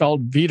 maybe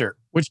installed Viter,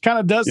 which kind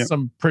of does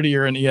some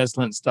Prettier and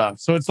ESLint stuff.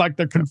 So it's like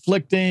they're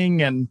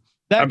conflicting, and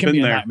that can be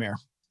a nightmare.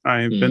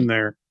 I have been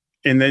there.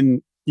 And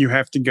then you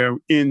have to go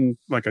in,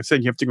 like I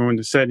said, you have to go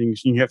into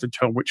settings. And you have to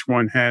tell which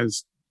one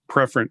has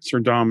preference or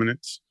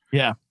dominance.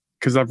 Yeah.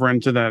 Because I've run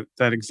into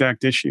that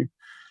exact issue.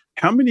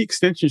 How many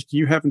extensions do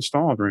you have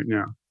installed right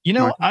now?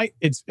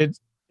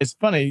 It's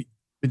funny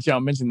that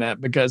y'all mentioned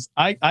that because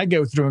I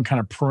go through and kind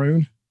of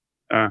prune.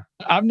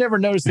 I've never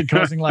noticed it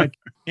causing like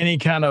any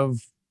kind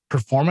of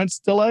performance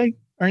delay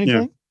or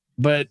anything. Yeah.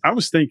 But I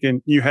was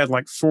thinking you had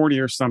like 40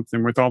 or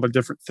something with all the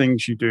different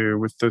things you do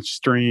with the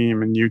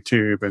stream and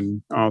YouTube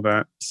and all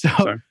that.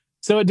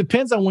 So it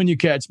depends on when you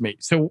catch me.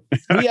 So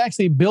we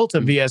actually built a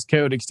VS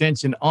Code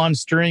extension on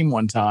stream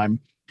one time.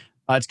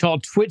 It's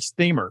called Twitch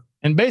Themer.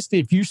 And basically,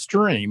 if you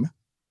stream,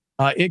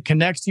 it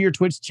connects to your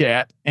Twitch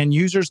chat, and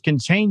users can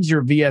change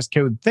your VS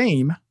Code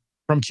theme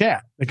from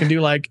chat. They can do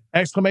like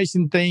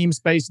exclamation theme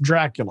space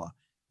Dracula,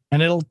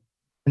 and it'll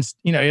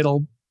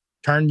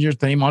turn your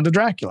theme onto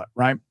Dracula,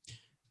 right?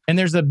 And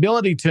there's the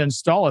ability to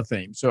install a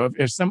theme. So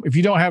if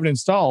you don't have it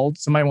installed,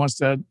 somebody wants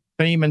to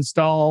theme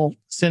install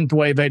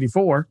Synthwave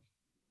 84,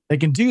 they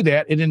can do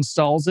that. It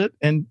installs it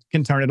and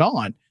can turn it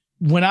on.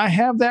 When I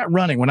have that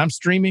running, when I'm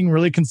streaming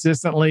really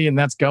consistently and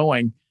that's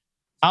going,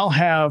 I'll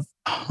have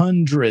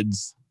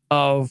hundreds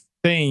of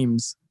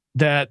themes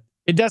that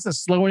it doesn't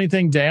slow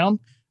anything down.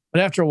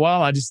 But after a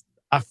while,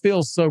 I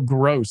feel so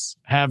gross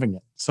having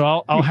it.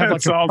 So I'll have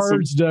like a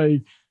purge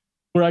day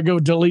where I go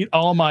delete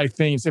all my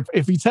themes.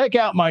 If you take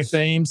out my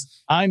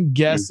themes, I'm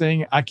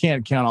guessing, I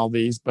can't count all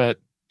these,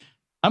 but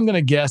I'm going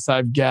to guess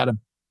I've got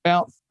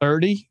about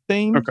 30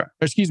 themes,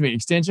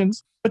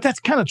 extensions. But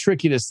that's kind of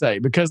tricky to say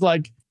because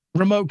like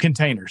remote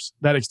containers,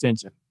 that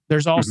extension.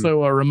 There's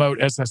also a remote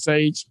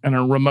SSH and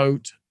a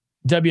remote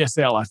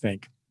WSL, I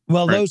think.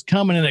 Well, those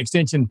come in an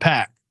extension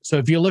pack. So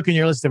if you look in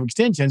your list of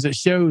extensions, it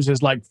shows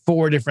as like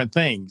 4 different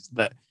things,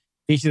 that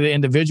each of the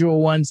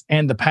individual ones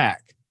and the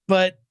pack.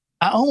 But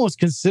I almost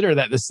consider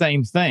that the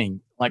same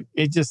thing. Like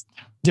it's just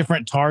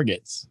different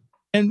targets.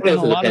 And it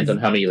also depends on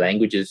how many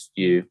languages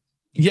you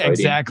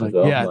exactly.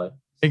 Well. Yeah,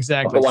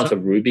 exactly. I've got one for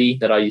Ruby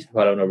that I used to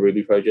put on a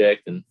Ruby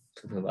project and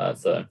something like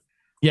that. So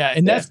yeah,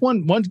 and that's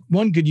one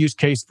good use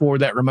case for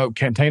that remote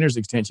containers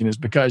extension is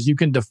because you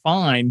can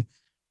define,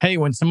 hey,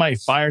 when somebody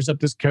fires up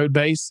this code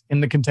base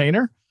in the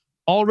container,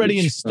 already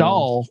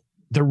install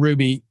the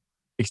Ruby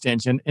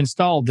extension,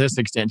 install this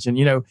extension.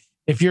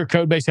 If your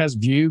code base has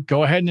Vue,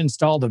 go ahead and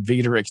install the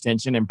Viter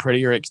extension and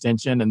Prettier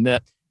extension and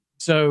that.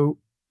 So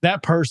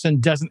that person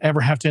doesn't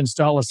ever have to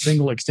install a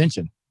single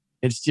extension.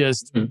 It's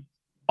just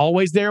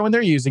always there when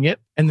they're using it,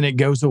 and then it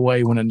goes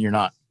away when you're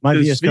not. My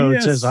VS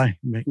Code says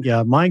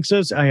mine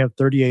says I have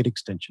 38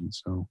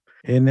 extensions. So,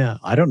 and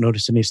I don't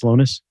notice any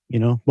slowness.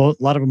 Well, a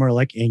lot of them are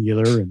like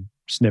Angular and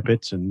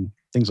snippets and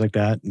things like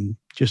that, and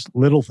just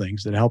little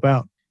things that help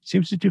out.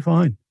 Seems to do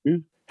fine. Yeah.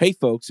 Hey,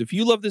 folks, if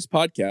you love this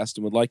podcast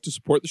and would like to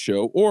support the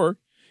show, or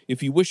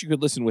if you wish you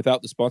could listen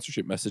without the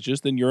sponsorship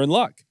messages, then you're in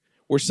luck.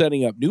 We're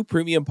setting up new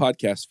premium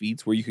podcast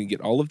feeds where you can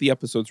get all of the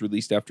episodes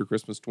released after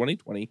Christmas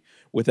 2020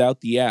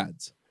 without the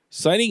ads.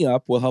 Signing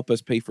up will help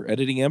us pay for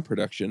editing and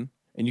production,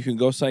 and you can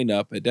go sign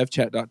up at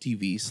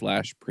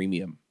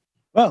devchat.tv/premium.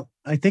 Well,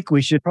 I think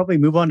we should probably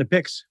move on to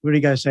picks. What do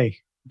you guys say?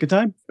 Good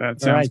time?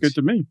 That sounds good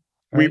to me.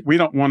 We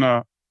don't want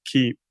to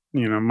keep,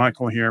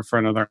 Michael here for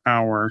another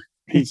hour.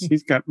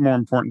 He's got more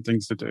important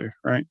things to do,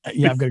 right?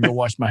 Yeah, I'm going to go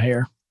wash my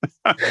hair.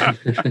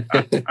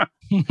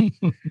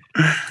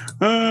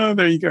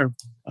 There you go.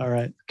 All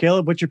right.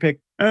 Caleb, what's your pick?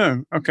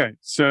 Oh, okay.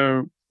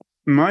 So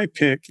my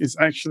pick is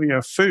actually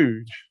a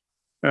food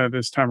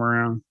this time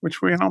around, which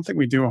I don't think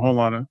we do a whole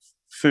lot of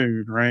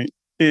food, right?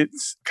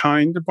 It's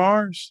Kind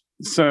bars.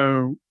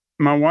 So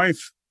my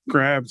wife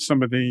grabbed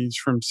some of these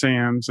from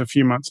Sam's a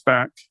few months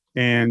back,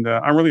 and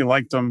I really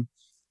liked them.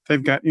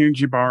 They've got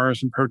energy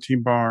bars and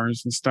protein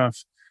bars and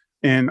stuff.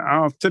 And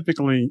I'll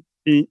typically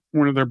eat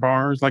one of their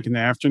bars like in the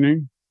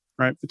afternoon,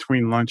 right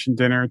between lunch and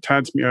dinner. It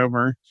tides me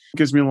over,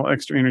 gives me a little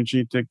extra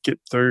energy to get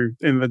through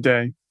in the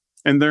day.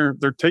 And they're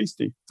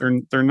tasty.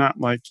 They're not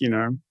like,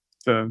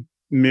 the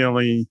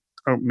mealy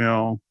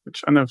oatmeal,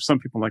 which I know some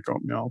people like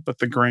oatmeal, but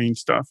the grain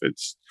stuff,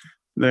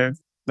 they're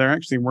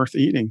actually worth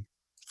eating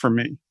for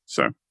me.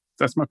 So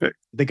that's my pick.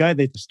 The guy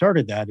that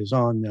started that is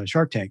on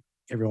Shark Tank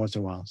every once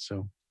in a while.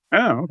 So,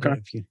 oh, okay. I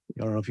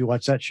don't know if you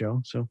watch that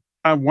show. So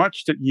I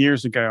watched it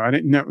years ago. I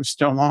didn't know it was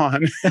still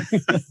on.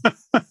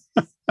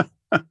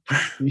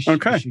 you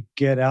should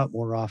get out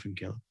more often,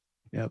 Caleb.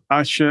 Yep.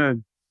 I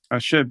should.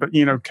 But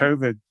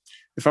COVID,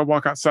 if I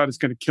walk outside, it's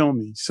going to kill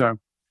me. So,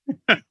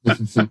 all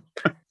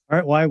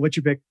right. Why? What's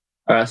your pick?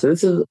 All right, so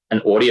this is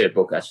an audio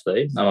book,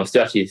 actually. I'm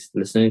still actually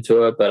listening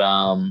to it, but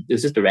it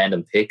was just a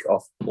random pick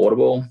off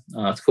Audible.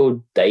 It's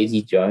called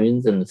Daisy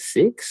Jones and the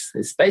Six.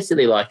 It's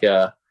basically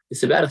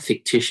it's about a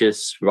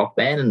fictitious rock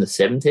band in the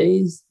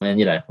 70s,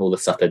 and all the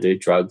stuff they do,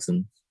 drugs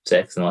and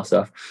sex and all that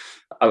stuff.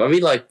 I really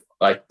like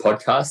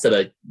podcasts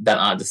that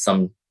aren't just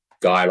some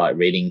guy like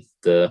reading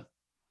the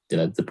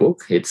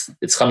book. It's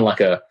kind of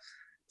like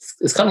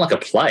a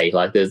play.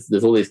 Like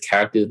there's all these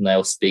characters and they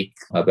all speak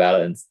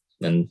about it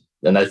and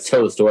they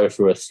tell the story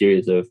through a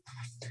series of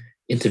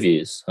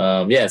interviews.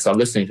 So I'm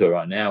listening to it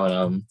right now,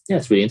 and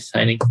it's really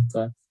entertaining.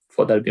 So I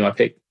thought that'd be my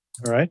pick.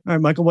 All right,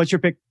 Michael, what's your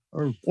pick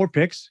or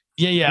picks?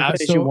 Yeah.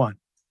 So you want?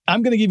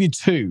 I'm going to give you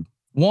two.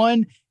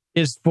 One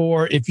is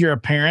for if you're a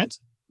parent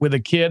with a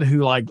kid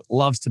who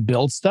loves to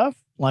build stuff,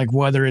 like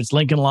whether it's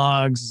Lincoln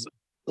Logs,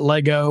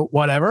 Lego,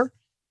 whatever.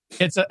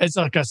 It's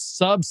like a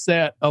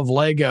subset of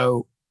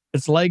Lego.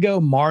 It's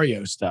Lego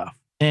Mario stuff.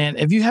 And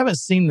if you haven't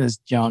seen this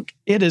junk,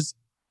 it is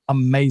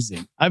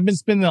amazing. I've been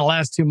spending the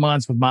last 2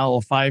 months with my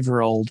little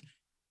 5-year-old.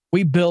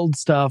 We build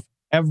stuff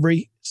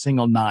every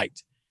single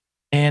night.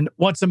 And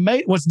what's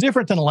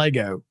different than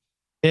Lego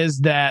is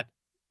that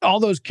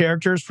all those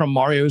characters from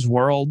Mario's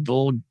world, the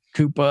little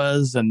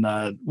Koopas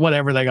and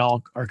whatever they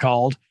all are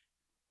called,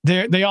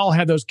 they all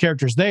have those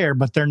characters there,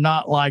 but they're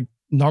not like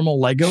normal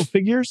Lego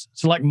figures.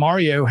 So like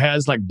Mario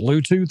has like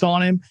Bluetooth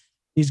on him.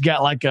 He's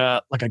got like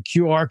a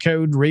QR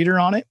code reader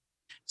on it.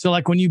 So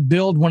like when you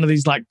build one of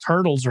these like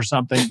turtles or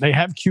something, they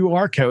have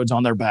QR codes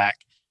on their back.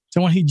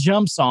 So when he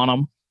jumps on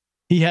them,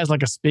 he has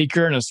like a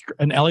speaker and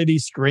an LED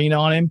screen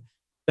on him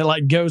that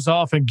like goes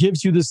off and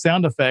gives you the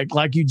sound effect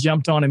like you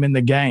jumped on him in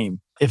the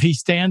game. If he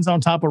stands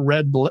on top of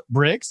red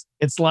bricks,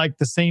 it's like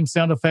the same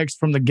sound effects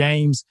from the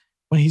games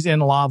when he's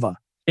in lava.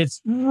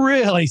 It's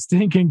really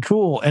stinking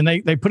cool. And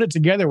they put it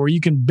together where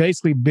you can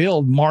basically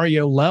build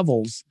Mario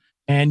levels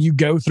and you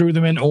go through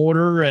them in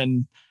order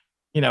and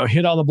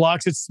hit all the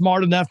blocks. It's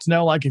smart enough to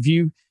know, like, if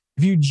you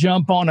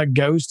jump on a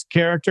ghost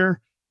character,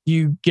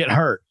 you get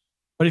hurt.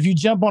 But if you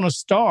jump on a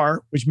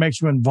star, which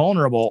makes you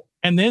invulnerable,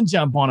 and then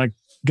jump on a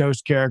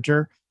ghost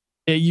character,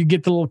 you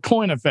get the little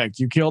coin effect.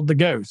 You killed the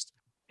ghost.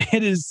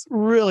 It is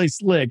really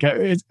slick.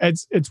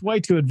 It's way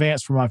too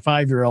advanced for my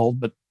 5-year-old,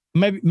 but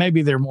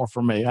maybe they're more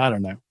for me. I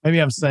don't know. Maybe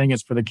I'm saying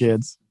it's for the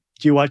kids.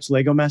 Do you watch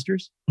Lego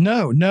Masters?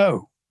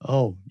 No.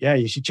 Oh, yeah.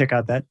 You should check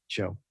out that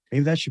show.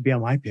 Maybe that should be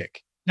on my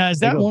pick. Now, is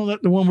that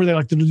the one where they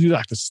like to do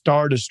like the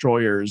Star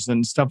Destroyers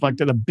and stuff like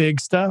that, the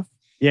big stuff?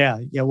 Yeah.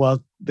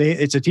 Well,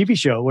 it's a TV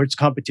show where it's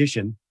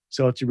competition.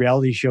 So it's a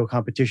reality show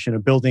competition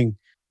of building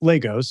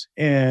Legos,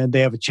 and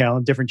they have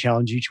different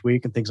challenge each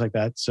week and things like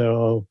that.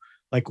 So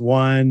like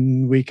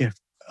 1 week, a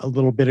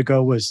little bit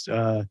ago was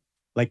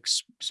like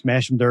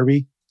Smash and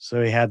Derby.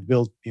 So they had to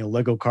build,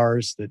 Lego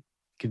cars that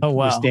could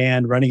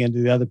withstand running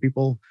into the other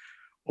people,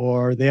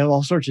 or they have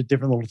all sorts of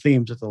different little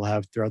themes that they'll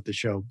have throughout the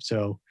show.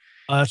 So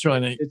that's really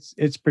neat.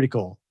 It's pretty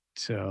cool.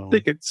 So I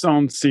think it's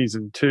on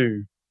season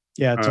 2.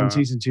 Yeah, it's on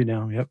season 2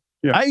 now. Yep.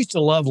 Yeah. I used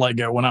to love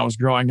Lego when I was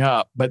growing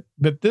up, but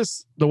the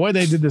way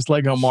they did this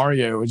Lego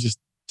Mario, it just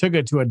took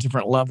it to a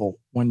different level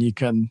when you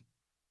can,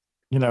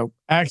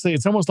 actually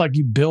it's almost like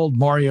you build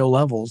Mario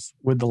levels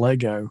with the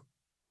Lego.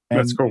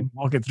 That's cool. And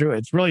walk it through it.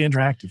 It's really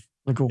interactive.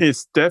 Really cool.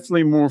 It's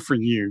definitely more for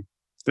you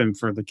than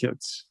for the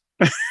kids.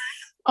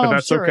 Oh,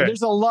 that's sure. Okay.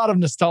 There's a lot of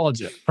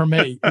nostalgia for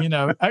me,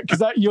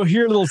 because you'll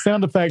hear little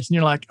sound effects and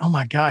you're like, oh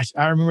my gosh,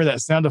 I remember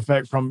that sound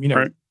effect from,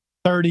 right.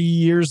 30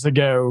 years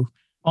ago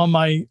on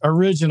my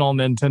original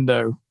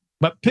Nintendo.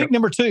 But pick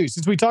number 2,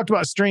 since we talked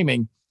about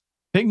streaming,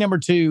 pick number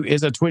 2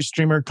 is a Twitch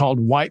streamer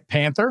called White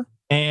Panther.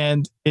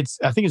 And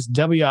I think it's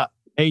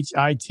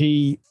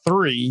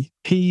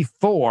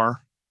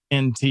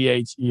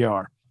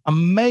HIT3P4NTHER.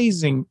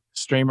 Amazing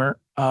streamer.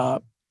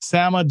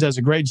 Sama does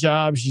a great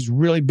job. She's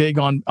really big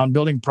on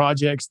building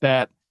projects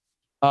that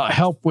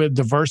help with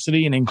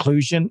diversity and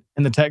inclusion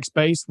in the tech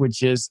space,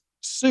 which is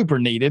super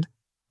needed.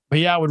 But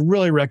yeah, I would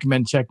really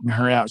recommend checking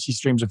her out. She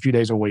streams a few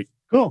days a week.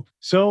 Cool.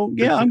 So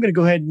yeah, I'm going to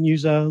go ahead and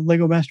use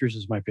Lego Masters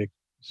as my pick.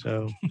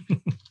 So,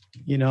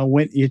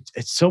 when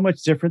it's so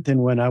much different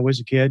than when I was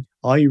a kid.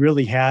 All you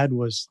really had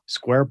was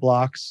square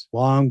blocks,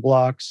 long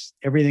blocks.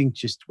 Everything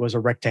just was a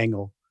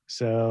rectangle.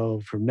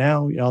 So from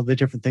now, the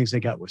different things they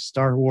got with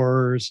Star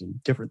Wars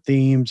and different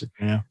themes,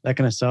 that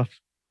kind of stuff,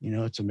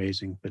 it's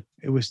amazing. But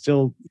it was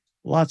still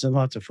lots and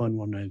lots of fun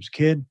when I was a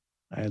kid.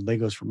 I had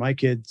Legos for my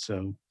kids.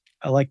 So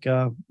I like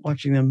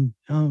watching them,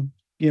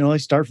 they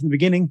start from the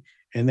beginning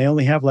and they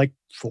only have like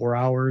 4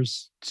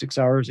 hours, 6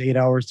 hours, 8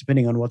 hours,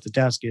 depending on what the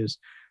task is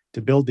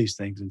to build these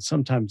things. And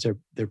sometimes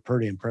they're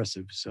pretty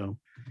impressive. So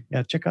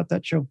yeah, check out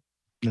that show.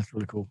 That's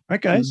really cool. All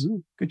right, guys. Mm-hmm.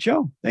 Good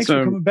show. Thanks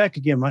for coming back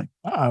again, Mike.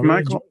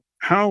 Michael,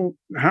 how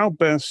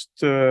best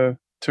to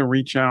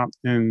reach out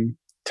and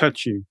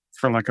touch you,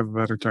 for lack of a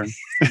better term?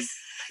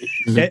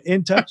 Get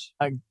in touch?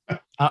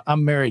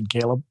 I'm married,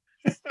 Caleb.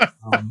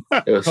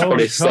 It was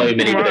probably so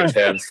many better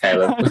terms,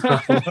 Caleb.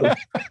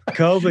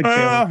 COVID,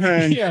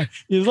 Caleb. Yeah,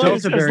 as long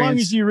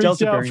as you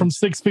reach out from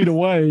 6 feet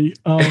away.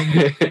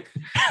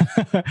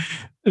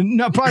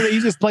 No, probably the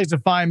easiest place to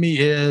find me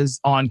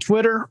is on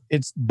Twitter.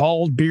 It's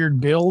Bald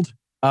Beard Build.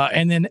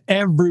 And then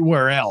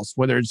everywhere else,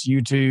 whether it's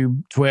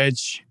YouTube,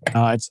 Twitch,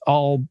 it's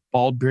all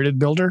Bald Bearded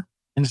Builder.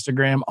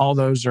 Instagram, all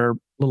those are a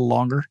little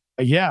longer.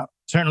 But yeah,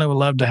 certainly would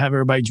love to have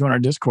everybody join our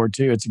Discord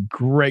too. It's a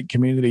great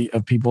community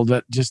of people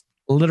that just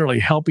literally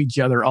help each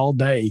other all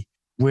day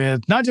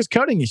with not just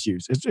coding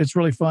issues. It's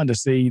really fun to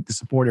see the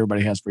support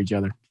everybody has for each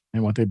other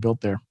and what they built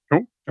there.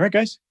 Cool. All right,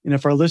 guys. And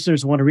if our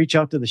listeners want to reach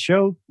out to the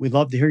show, we'd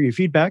love to hear your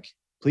feedback.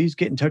 Please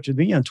get in touch with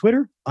me on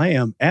Twitter. I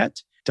am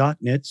at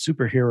 .NET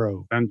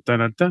Superhero. Dun, dun,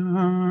 dun,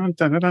 dun,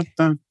 dun, dun,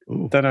 dun,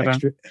 Ooh, dun, dun,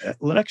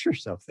 extra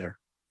stuff there.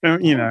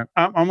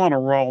 I'm on a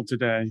roll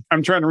today.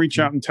 I'm trying to reach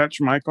out and touch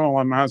Michael.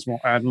 I might as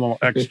well add a little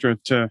extra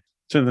to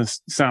the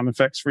sound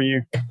effects for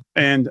you.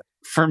 And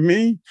for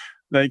me,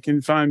 they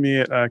can find me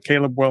at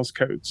Caleb Wells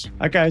Codes. All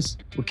right, guys.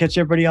 We'll catch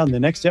everybody on the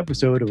next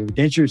episode of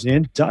Adventures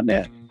in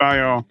 .NET. Bye,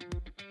 y'all.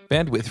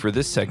 Bandwidth for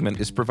this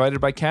segment is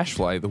provided by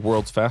CacheFly, the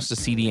world's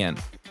fastest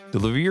CDN.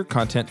 Deliver your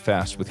content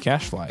fast with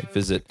CacheFly.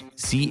 Visit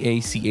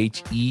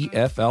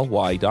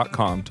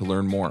CacheFly.com to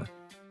learn more.